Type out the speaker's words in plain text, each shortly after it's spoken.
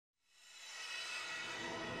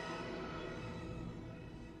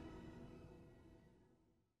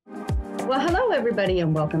Well, hello, everybody,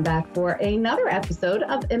 and welcome back for another episode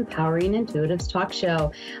of Empowering Intuitives Talk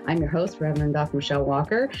Show. I'm your host, Reverend Dr. Michelle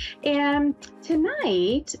Walker, and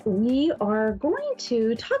tonight we are going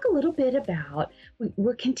to talk a little bit about,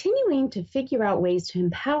 we're continuing to figure out ways to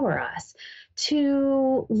empower us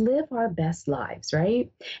to live our best lives, right?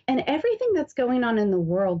 And everything that's going on in the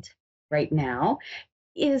world right now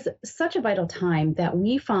is such a vital time that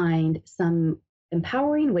we find some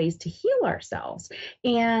empowering ways to heal ourselves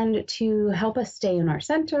and to help us stay in our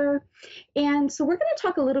center. And so we're going to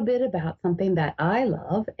talk a little bit about something that I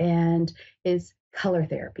love and is color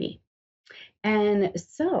therapy. And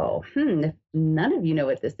so, if none of you know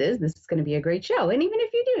what this is going to be a great show. And even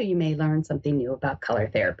if you do, you may learn something new about color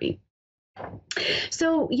therapy.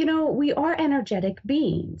 So, we are energetic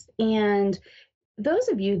beings, and those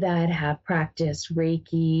of you that have practiced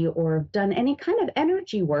Reiki or done any kind of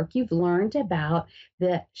energy work, you've learned about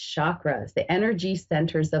the chakras, the energy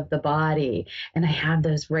centers of the body. And I have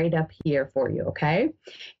those right up here for you, okay?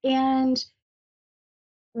 And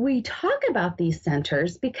we talk about these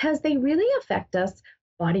centers because they really affect us,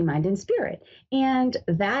 body, mind, and spirit. And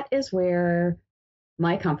that is where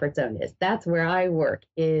my comfort zone is. That's where I work,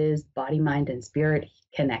 is body, mind, and spirit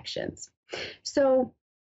connections. So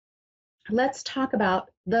let's talk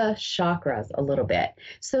about the chakras a little bit.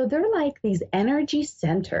 So they're like these energy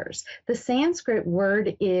centers. The Sanskrit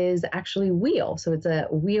word is actually wheel. So it's a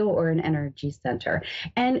wheel or an energy center.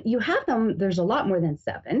 And you have them, there's a lot more than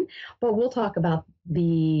 7, but we'll talk about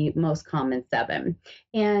the most common 7.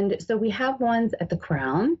 And so we have ones at the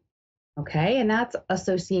crown. Okay, and that's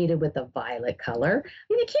associated with a violet color.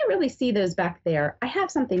 You can't really see those back there. I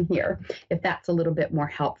have something here, if that's a little bit more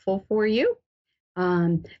helpful for you.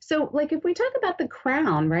 So like if we talk about the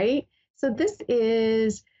crown, right? So this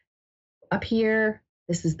is up here.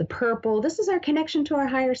 This is the purple. This is our connection to our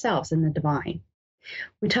higher selves and the divine.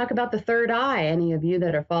 We talk about the third eye. Any of you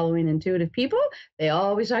that are following intuitive people, they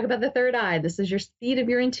always talk about the third eye. This is your seat of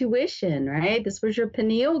your intuition, right? This was your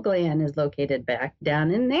pineal gland is located back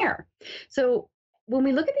down in there. So when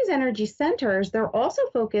we look at these energy centers, they're also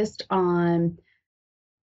focused on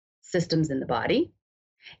systems in the body,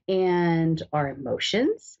 and our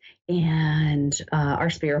emotions and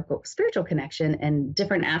our spiritual connection and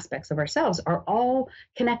different aspects of ourselves are all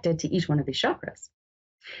connected to each one of these chakras.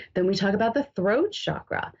 Then we talk about the throat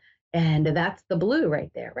chakra, and that's the blue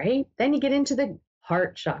right there, right? Then you get into the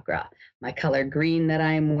heart chakra, my color green that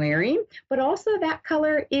I'm wearing, but also that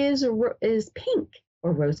color is pink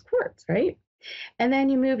or rose quartz, right? And then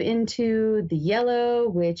you move into the yellow,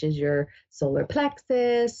 which is your solar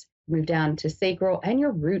plexus, move down to sacral and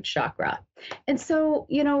your root chakra. And so,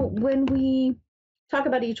 when we talk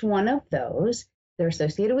about each one of those, they're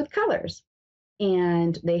associated with colors,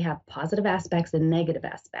 and they have positive aspects and negative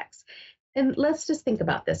aspects. And let's just think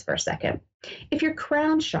about this for a second. If your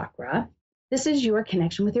crown chakra, this is your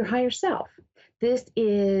connection with your higher self. This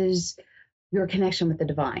is your connection with the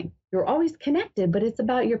divine. You're always connected, but it's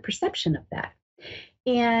about your perception of that.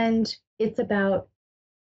 And it's about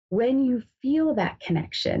when you feel that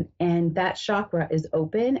connection and that chakra is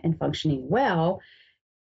open and functioning well,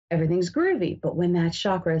 everything's groovy. But when that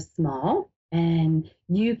chakra is small and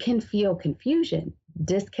you can feel confusion,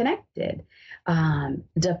 disconnected,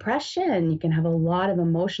 depression, you can have a lot of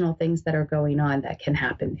emotional things that are going on that can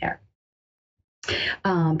happen there.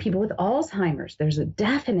 People with Alzheimer's, there's a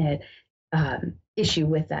definite issue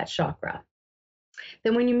with that chakra.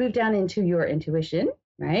 Then when you move down into your intuition,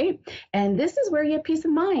 right? And this is where you have peace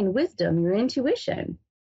of mind, wisdom, your intuition.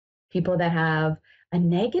 People that have a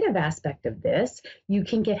negative aspect of this, you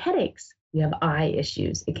can get headaches. You have eye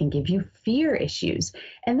issues. It can give you fear issues.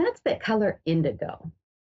 And that's the color indigo.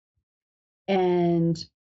 And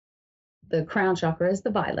the crown chakra is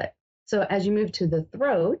the violet. So as you move to the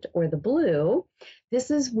throat or the blue,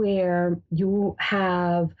 this is where you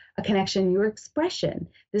have a connection, your expression.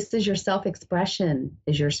 This is your self-expression,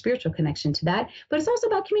 is your spiritual connection to that. But it's also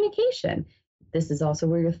about communication. This is also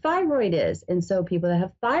where your thyroid is. And so people that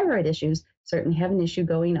have thyroid issues certainly have an issue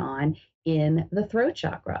going on in the throat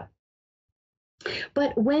chakra.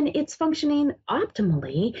 But when it's functioning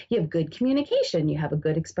optimally, you have good communication, you have a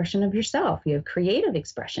good expression of yourself, you have creative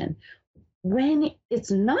expression. When it's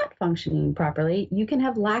not functioning properly, you can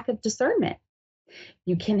have lack of discernment.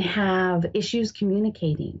 You can have issues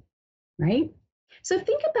communicating, right? So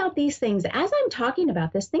think about these things. As I'm talking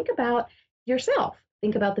about this, think about yourself.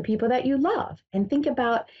 Think about the people that you love. And think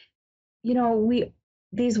about,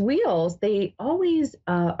 these wheels, they always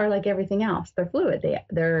are like everything else. They're fluid.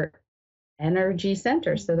 They're energy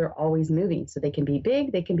centers, so they're always moving. So they can be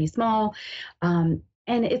big, they can be small. And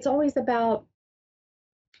it's always about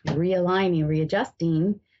realigning,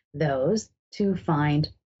 readjusting those to find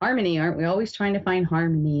harmony. Aren't we always trying to find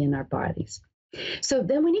harmony in our bodies? So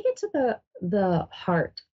then when you get to the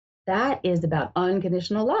heart, that is about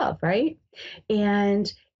unconditional love, right?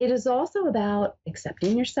 And it is also about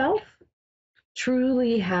accepting yourself,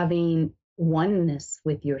 truly having oneness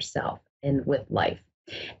with yourself and with life.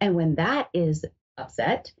 And when that is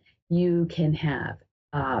upset, you can have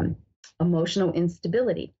um, emotional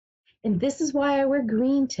instability. And this is why I wear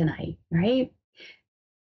green tonight, right?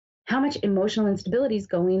 How much emotional instability is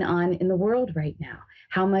going on in the world right now?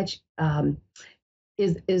 How much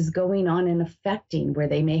is going on and affecting where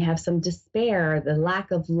they may have some despair, the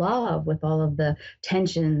lack of love with all of the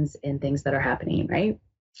tensions and things that are happening, right?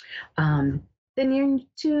 Then you're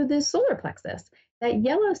into the solar plexus, that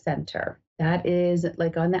yellow center. That is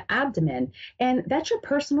like on the abdomen. And that's your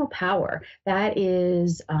personal power. That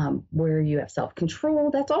is where you have self control.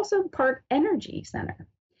 That's also part energy center.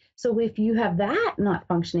 So if you have that not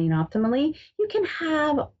functioning optimally, you can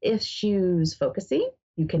have issues focusing,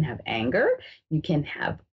 you can have anger, you can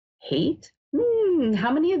have hate.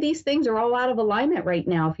 How many of these things are all out of alignment right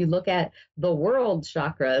now? If you look at the world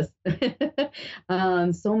chakras,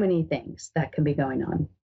 so many things that can be going on.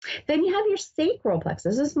 Then you have your sacral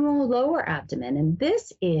plexus. This is in the lower abdomen, and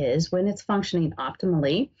this is when it's functioning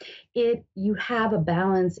optimally. You have a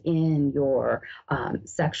balance in your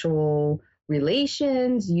sexual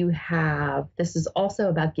relations. This is also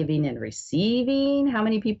about giving and receiving. How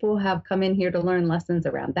many people have come in here to learn lessons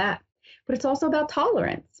around that? But it's also about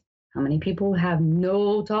tolerance. How many people have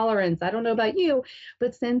no tolerance? I don't know about you,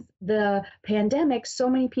 but since the pandemic, so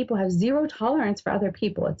many people have zero tolerance for other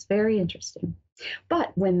people. It's very interesting.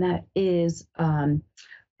 But when that is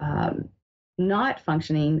not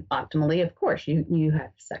functioning optimally, of course, you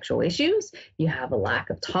have sexual issues, you have a lack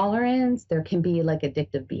of tolerance, there can be like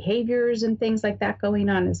addictive behaviors and things like that going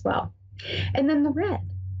on as well. And then the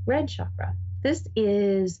red chakra. This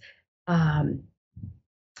is about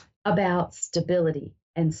stability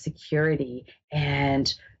and security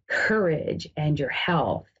and courage and your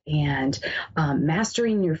health and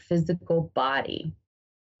mastering your physical body.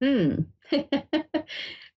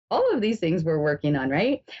 All of these things we're working on,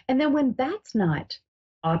 right? And then when that's not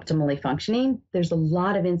optimally functioning, there's a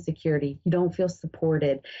lot of insecurity. You don't feel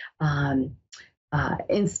supported,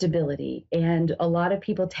 instability. And a lot of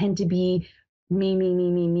people tend to be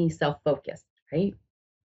me, self-focused, right?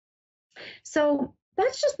 So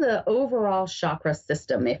that's just the overall chakra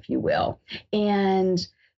system, if you will. And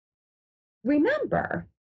remember,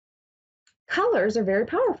 colors are very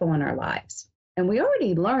powerful in our lives. And we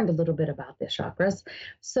already learned a little bit about the chakras.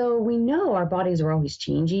 So we know our bodies are always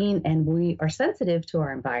changing and we are sensitive to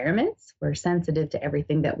our environments. We're sensitive to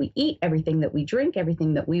everything that we eat, everything that we drink,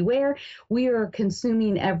 everything that we wear. We are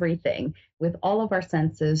consuming everything with all of our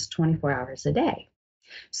senses 24 hours a day.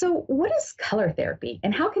 So what is color therapy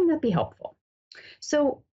and how can that be helpful?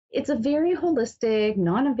 So it's a very holistic,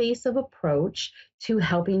 non-invasive approach to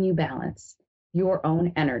helping you balance your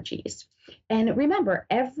own energies. And remember,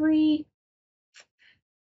 every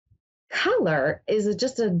color is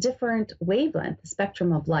just a different wavelength,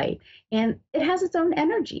 spectrum of light, and it has its own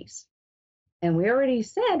energies. And we already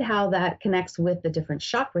said how that connects with the different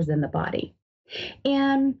chakras in the body.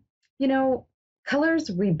 And, colors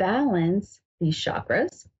rebalance these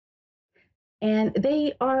chakras. And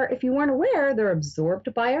they are, if you weren't aware, they're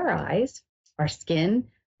absorbed by our eyes, our skin,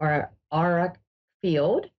 our aura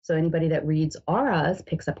field. So anybody that reads auras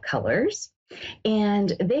picks up colors.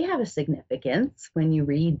 And they have a significance when you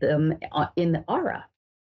read them in the aura.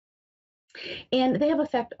 And they have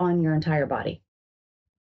effect on your entire body.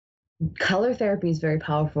 Color therapy is very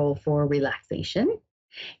powerful for relaxation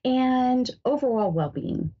and overall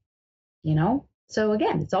well-being, So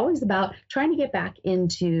again, it's always about trying to get back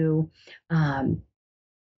into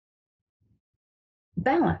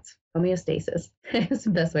balance, homeostasis is the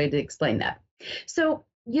best way to explain that. So,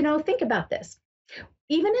 think about this.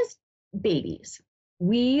 Even as babies,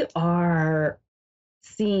 we are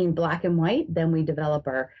seeing black and white, then we develop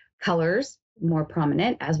our colors more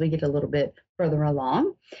prominent as we get a little bit further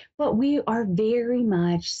along, but we are very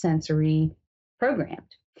much sensory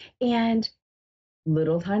programmed. And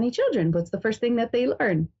little tiny children, what's the first thing that they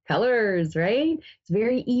learn? Colors, right? It's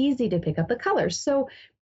very easy to pick up the colors. So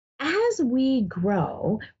as we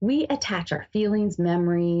grow, we attach our feelings,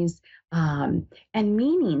 memories, and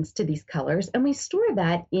meanings to these colors, and we store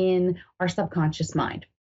that in our subconscious mind.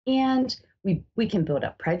 And we can build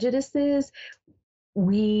up prejudices.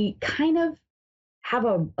 We kind of have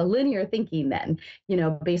a linear thinking then,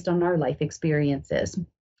 based on our life experiences.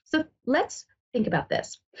 So let's think about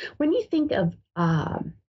this. When you think of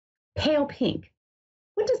pale pink,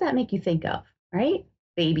 what does that make you think of, right?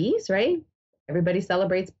 babies, right? Everybody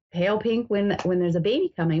celebrates pale pink when there's a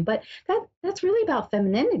baby coming, but that's really about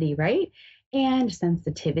femininity, right? And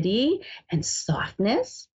sensitivity and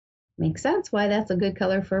softness. Makes sense why that's a good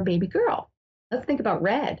color for a baby girl. Let's think about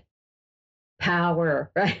red.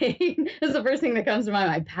 Power, right? That's the first thing that comes to my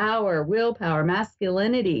mind. Power, willpower,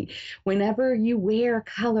 masculinity. Whenever you wear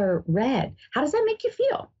color red, how does that make you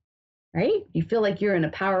feel? Right? You feel like you're in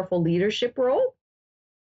a powerful leadership role?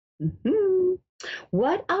 Mhm.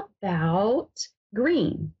 What about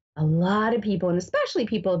green? A lot of people, and especially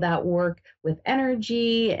people that work with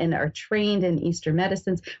energy and are trained in Eastern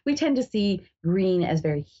medicines, we tend to see green as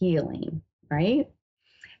very healing, right?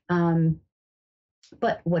 Um,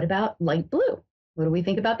 but what about light blue? What do we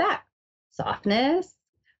think about that? Softness.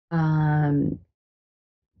 Um,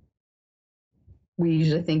 we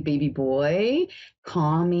usually think baby boy,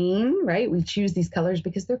 calming, right? We choose these colors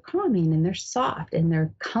because they're calming and they're soft and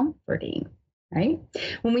they're comforting, right?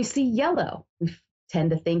 When we see yellow, we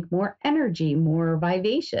tend to think more energy, more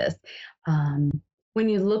vivacious. Um, when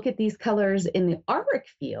you look at these colors in the auric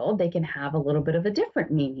field, they can have a little bit of a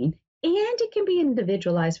different meaning and it can be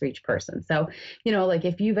individualized for each person. So, like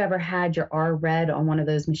if you've ever had your R read on one of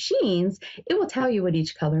those machines, it will tell you what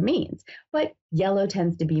each color means. But yellow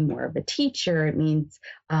tends to be more of a teacher. It means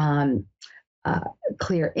um, uh,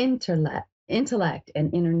 clear intellect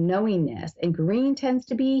and inner knowingness. And green tends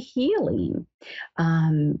to be healing.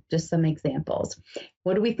 Just some examples.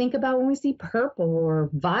 What do we think about when we see purple or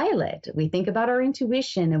violet? We think about our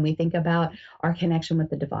intuition and we think about our connection with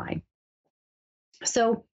the divine.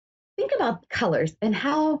 So think about colors and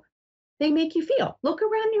how they make you feel. Look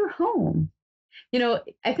around your home.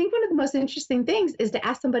 I think one of the most interesting things is to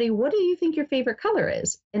ask somebody, what do you think your favorite color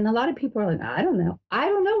is? And a lot of people are like, I don't know. I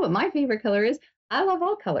don't know what my favorite color is. I love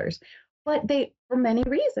all colors, but they, for many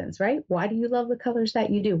reasons, right? Why do you love the colors that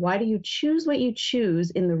you do? Why do you choose what you choose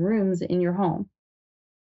in the rooms in your home?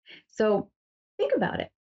 So think about it.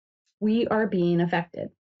 We are being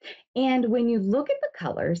affected. And when you look at the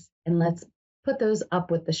colors, and let's put those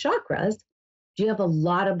up with the chakras, do you have a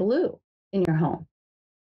lot of blue in your home?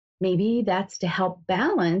 Maybe that's to help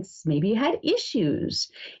balance. Maybe you had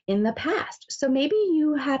issues in the past. So maybe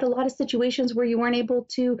you had a lot of situations where you weren't able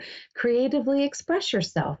to creatively express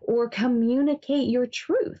yourself or communicate your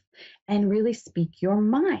truth and really speak your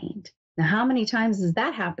mind. Now, how many times has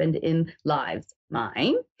that happened in lives?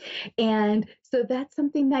 Mine. And so that's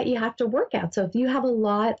something that you have to work out. So if you have a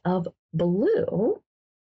lot of blue,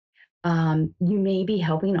 you may be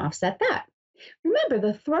helping offset that. Remember,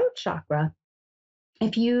 the throat chakra,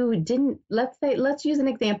 if you didn't, let's use an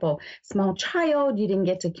example, small child, you didn't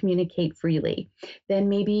get to communicate freely. Then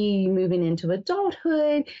maybe moving into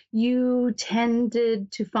adulthood, you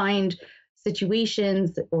tended to find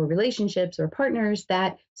situations or relationships or partners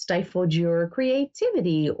that stifled your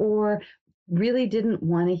creativity or really didn't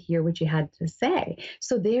want to hear what you had to say.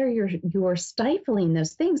 So there you're stifling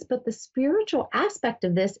those things, but the spiritual aspect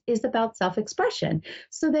of this is about self-expression.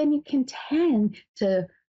 So then you can tend to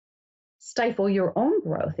stifle your own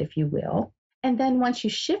growth, if you will. And then once you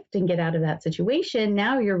shift and get out of that situation,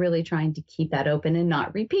 now you're really trying to keep that open and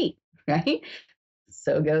not repeat, right?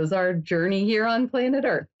 So goes our journey here on planet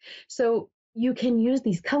Earth. So you can use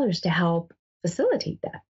these colors to help facilitate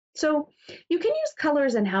that. So you can use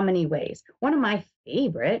colors in how many ways? One of my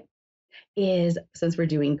favorite is, since we're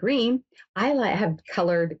doing green, have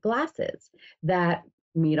colored glasses that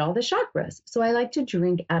meet all the chakras. So I like to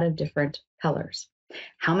drink out of different colors.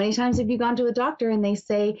 How many times have you gone to a doctor and they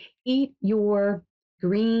say, eat your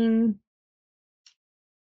green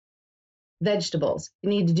vegetables? You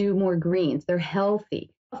need to do more greens. They're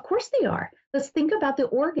healthy. Of course they are. Let's think about the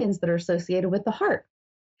organs that are associated with the heart.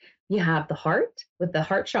 You have the heart with the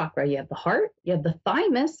heart chakra. You have the heart, you have the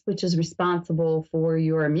thymus, which is responsible for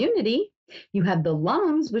your immunity. You have the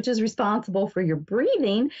lungs, which is responsible for your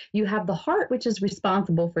breathing. You have the heart, which is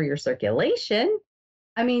responsible for your circulation.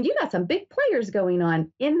 I mean, you got some big players going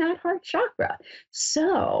on in that heart chakra.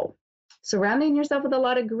 So, surrounding yourself with a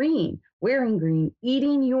lot of green, wearing green,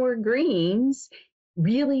 eating your greens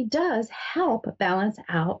really does help balance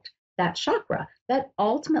out that chakra that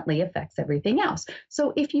ultimately affects everything else.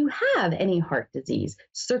 So if you have any heart disease,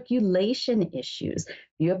 circulation issues,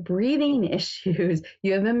 you have breathing issues,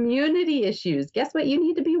 you have immunity issues, guess what you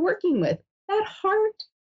need to be working with? That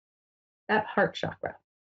heart chakra.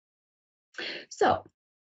 So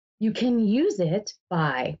you can use it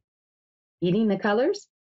by eating the colors,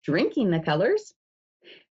 drinking the colors,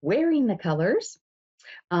 wearing the colors.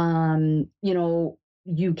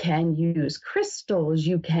 You can use crystals,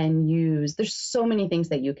 there's so many things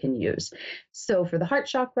that you can use. So for the heart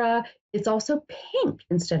chakra, it's also pink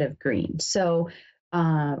instead of green. So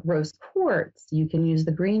rose quartz. You can use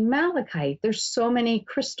the green malachite. There's so many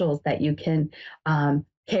crystals that you can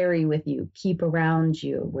carry with you, keep around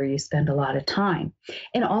you, where you spend a lot of time.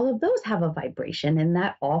 And all of those have a vibration, and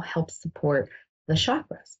that all helps support the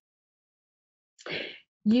chakras.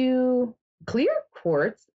 You clear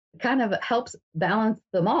quartz kind of helps balance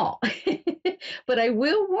them all. But I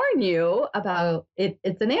will warn you about it,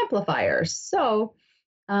 it's an amplifier. So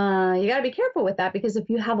you got to be careful with that, because if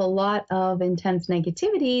you have a lot of intense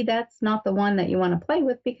negativity, that's not the one that you want to play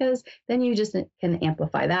with, because then you just can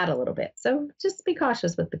amplify that a little bit. So just be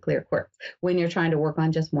cautious with the clear quartz when you're trying to work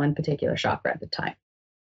on just one particular chakra at a time.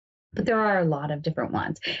 But there are a lot of different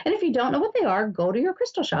ones. And if you don't know what they are, go to your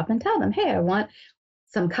crystal shop and tell them, hey, I want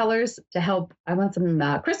some colors to help. I want some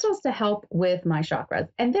crystals to help with my chakras.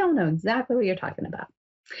 And they'll know exactly what you're talking about.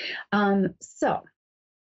 So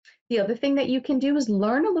the other thing that you can do is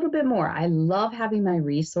learn a little bit more. I love having my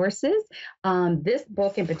resources. This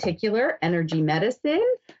book in particular, Energy Medicine,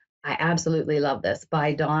 I absolutely love this,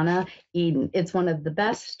 by Donna Eden. It's one of the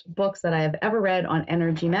best books that I have ever read on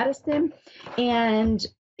energy medicine, and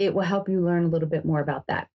it will help you learn a little bit more about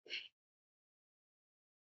that.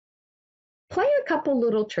 Play a couple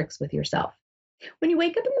little tricks with yourself. When you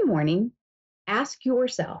wake up in the morning, ask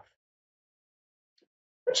yourself,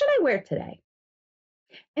 what should I wear today?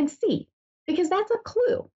 And see, because that's a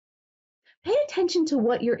clue. Pay attention to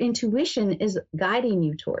what your intuition is guiding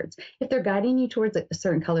you towards. If they're guiding you towards a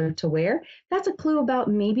certain color to wear, that's a clue about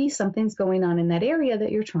maybe something's going on in that area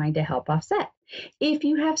that you're trying to help offset. If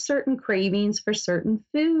you have certain cravings for certain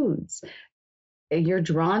foods, you're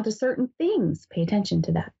drawn to certain things, pay attention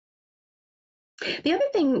to that. The other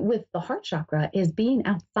thing with the heart chakra is being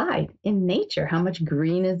outside in nature, how much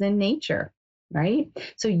green is in nature, right?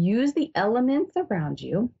 So use the elements around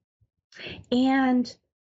you. And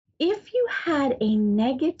if you had a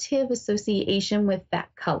negative association with that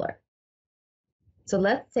color, so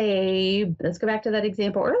let's go back to that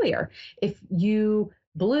example earlier. If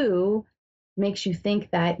blue makes you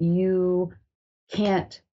think that you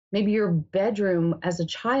can't, maybe your bedroom as a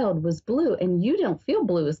child was blue and you don't feel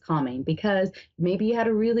blue is calming because maybe you had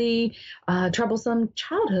a really troublesome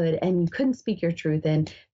childhood and you couldn't speak your truth,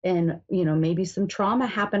 and maybe some trauma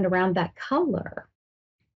happened around that color.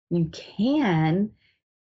 You can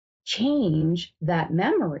change that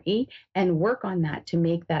memory and work on that to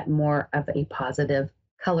make that more of a positive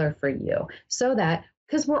color for you, so that,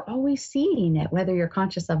 because we're always seeing it, whether you're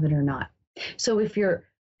conscious of it or not. So if you're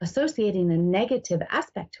associating a negative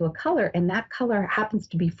aspect to a color and that color happens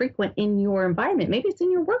to be frequent in your environment, maybe it's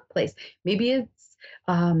in your workplace, maybe it's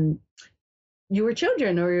your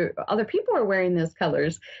children or other people are wearing those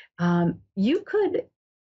colors, you could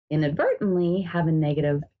inadvertently have a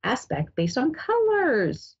negative aspect based on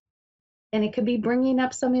colors. And it could be bringing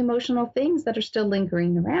up some emotional things that are still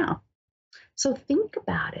lingering around. So think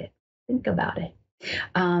about it. Think about it.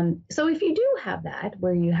 So if you do have that,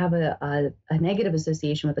 where you have a negative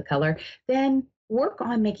association with a color, then work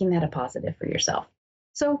on making that a positive for yourself.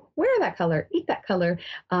 So wear that color, eat that color,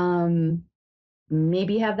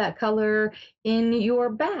 maybe have that color in your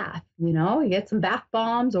bath, you get some bath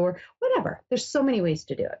bombs or whatever. There's so many ways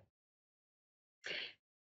to do it.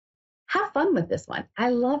 Have fun with this one. I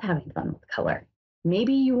love having fun with color.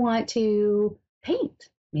 Maybe you want to paint.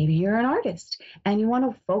 Maybe you're an artist and you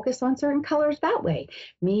want to focus on certain colors that way.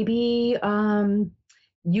 Maybe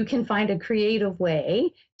you can find a creative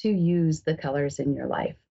way to use the colors in your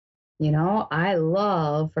life. I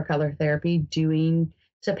love for color therapy to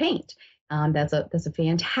paint. That's a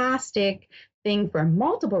fantastic thing for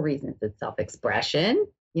multiple reasons. It's self-expression.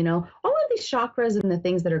 All of these chakras and the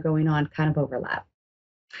things that are going on kind of overlap.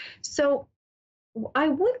 So I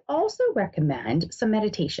would also recommend some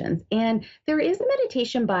meditations. And there is a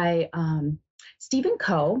meditation by Stephen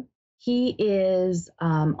Coe. He is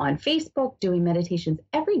on Facebook doing meditations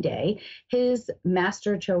every day. His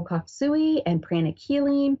Master Cho Koksui and Pranic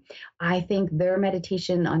Healing, I think their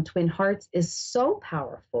meditation on Twin Hearts is so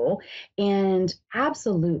powerful and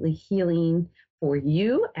absolutely healing for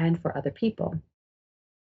you and for other people.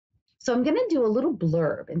 So I'm going to do a little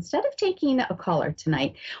blurb. Instead of taking a caller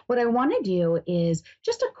tonight, what I want to do is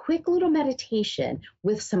just a quick little meditation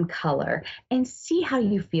with some color and see how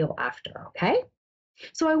you feel after, okay?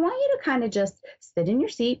 So I want you to kind of just sit in your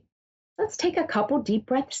seat. Let's take a couple deep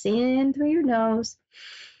breaths in through your nose.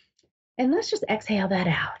 And let's just exhale that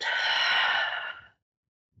out.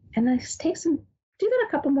 And let's do that a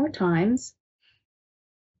couple more times.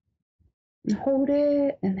 And hold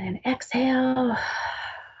it and then exhale.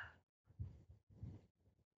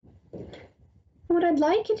 What I'd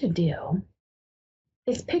like you to do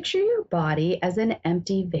is picture your body as an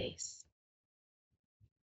empty vase.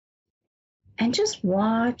 And just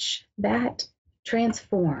watch that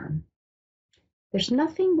transform. There's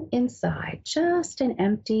nothing inside, just an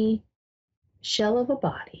empty shell of a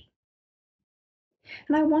body.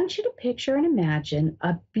 And I want you to picture and imagine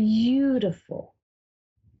a beautiful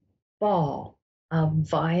ball of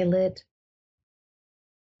violet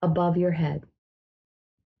above your head.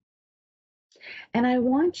 And I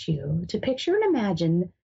want you to picture and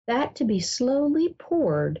imagine that to be slowly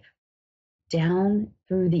poured down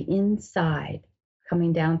through the inside,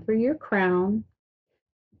 coming down through your crown,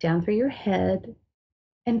 down through your head,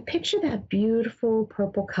 and picture that beautiful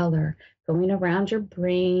purple color going around your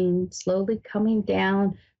brain, slowly coming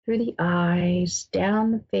down through the eyes,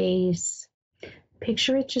 down the face.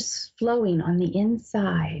 Picture it just flowing on the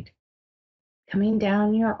inside, coming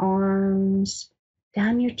down your arms,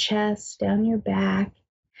 down your chest, down your back,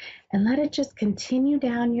 and let it just continue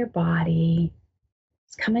down your body.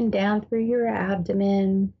 It's coming down through your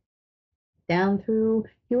abdomen, down through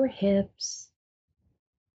your hips,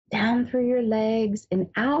 down through your legs, and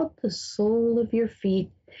out the sole of your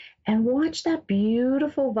feet. And watch that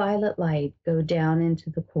beautiful violet light go down into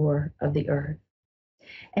the core of the earth.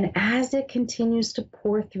 And as it continues to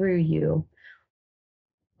pour through you,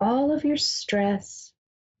 all of your stress,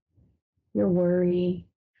 your worry,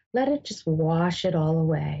 let it just wash it all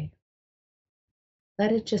away.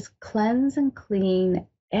 Let it just cleanse and clean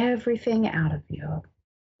everything out of you.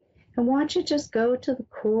 And watch it just go to the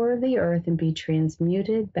core of the earth and be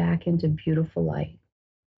transmuted back into beautiful light.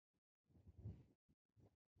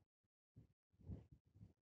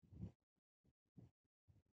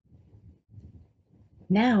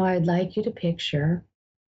 Now I'd like you to picture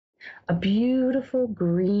a beautiful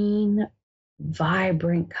green,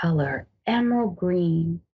 vibrant color, emerald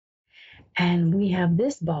green. And we have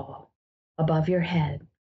this ball above your head.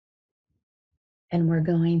 And we're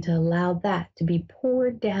going to allow that to be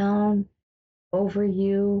poured down over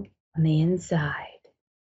you on the inside.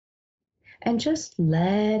 And just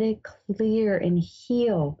let it clear and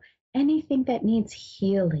heal anything that needs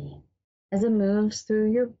healing as it moves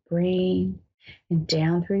through your brain and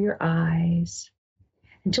down through your eyes.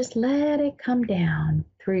 And just let it come down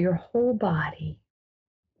through your whole body,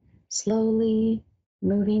 slowly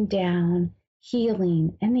moving down,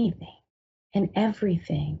 healing anything and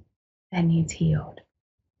everything that needs healed.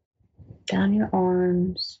 Down your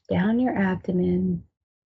arms, down your abdomen,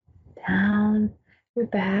 down your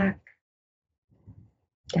back,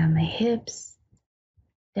 down the hips,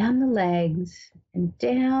 down the legs, and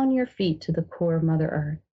down your feet to the core of Mother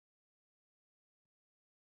Earth.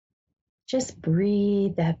 Just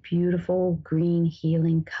breathe that beautiful green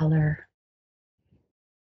healing color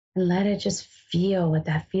and let it just feel what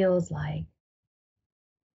that feels like.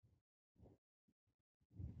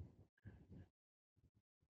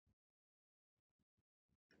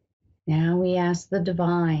 Now we ask the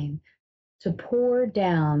divine to pour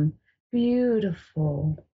down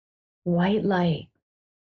beautiful white light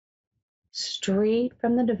straight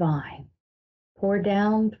from the divine, pour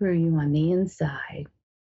down through you on the inside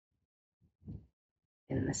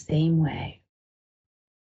in the same way.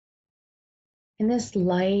 And this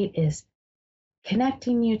light is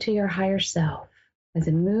connecting you to your higher self as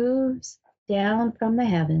it moves down from the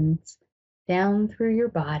heavens, down through your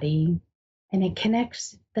body, and it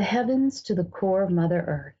connects the heavens to the core of Mother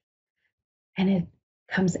Earth. And it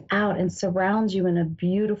comes out and surrounds you in a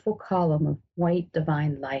beautiful column of white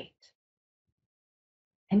divine light.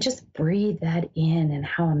 And just breathe that in and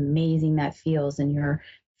how amazing that feels in your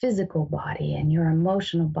physical body and your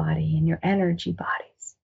emotional body and your energy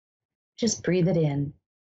bodies. Just breathe it in.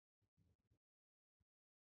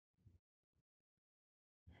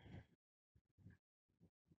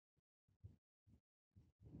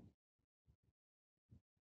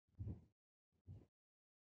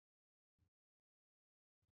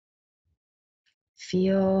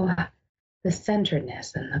 Feel the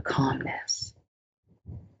centeredness and the calmness.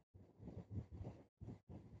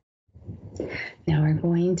 Now we're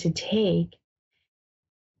going to take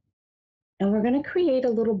and we're going to create a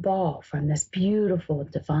little ball from this beautiful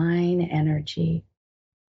divine energy.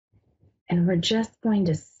 And we're just going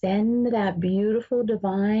to send that beautiful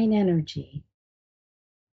divine energy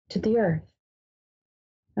to the earth.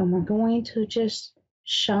 And we're going to just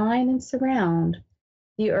shine and surround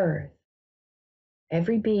the earth,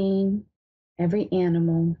 every being, every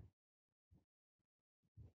animal,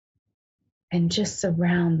 and just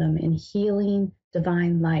surround them in healing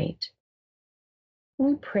divine light.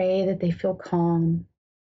 We pray that they feel calm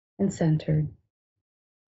and centered.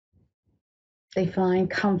 They find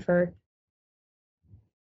comfort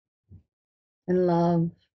and love,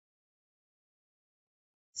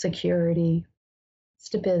 security,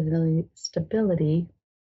 stability,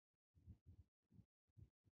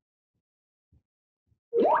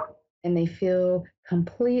 and they feel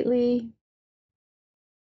completely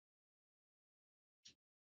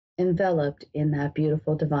enveloped in that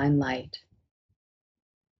beautiful divine light.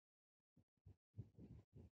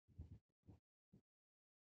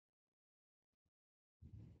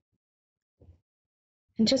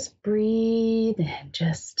 And just breathe and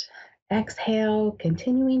just exhale,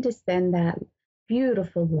 continuing to send that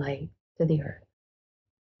beautiful light to the earth.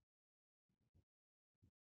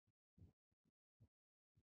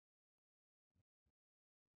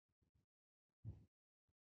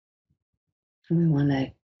 And we want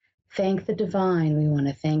to thank the divine. We want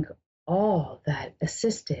to thank all that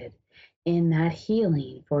assisted in that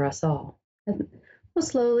healing for us all. And we'll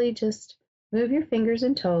slowly just move your fingers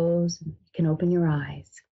and toes. And you can open your eyes.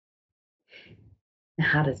 Now,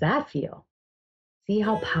 how does that feel? See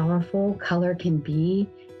how powerful color can be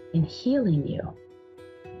in healing you,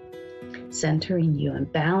 centering you and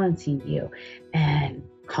balancing you and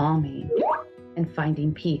calming and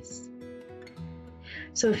finding peace.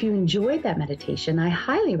 So if you enjoyed that meditation, I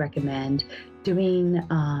highly recommend doing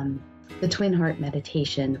the Twin Heart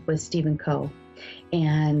meditation with Stephen Coe.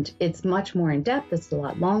 And it's much more in depth, it's a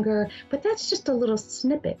lot longer, but that's just a little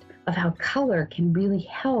snippet of how color can really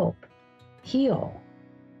help heal.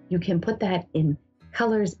 You can put that in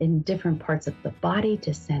colors in different parts of the body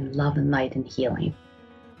to send love and light and healing.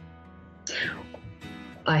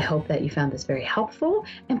 I hope that you found this very helpful,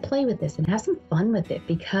 and play with this and have some fun with it,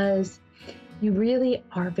 because you really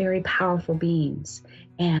are very powerful beings,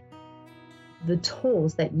 and the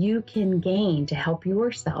tools that you can gain to help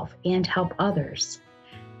yourself and help others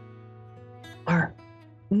are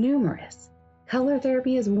numerous. Color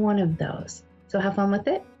therapy is one of those. So have fun with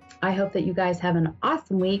it. I hope that you guys have an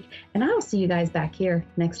awesome week, and I will see you guys back here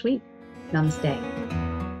next week. Namaste.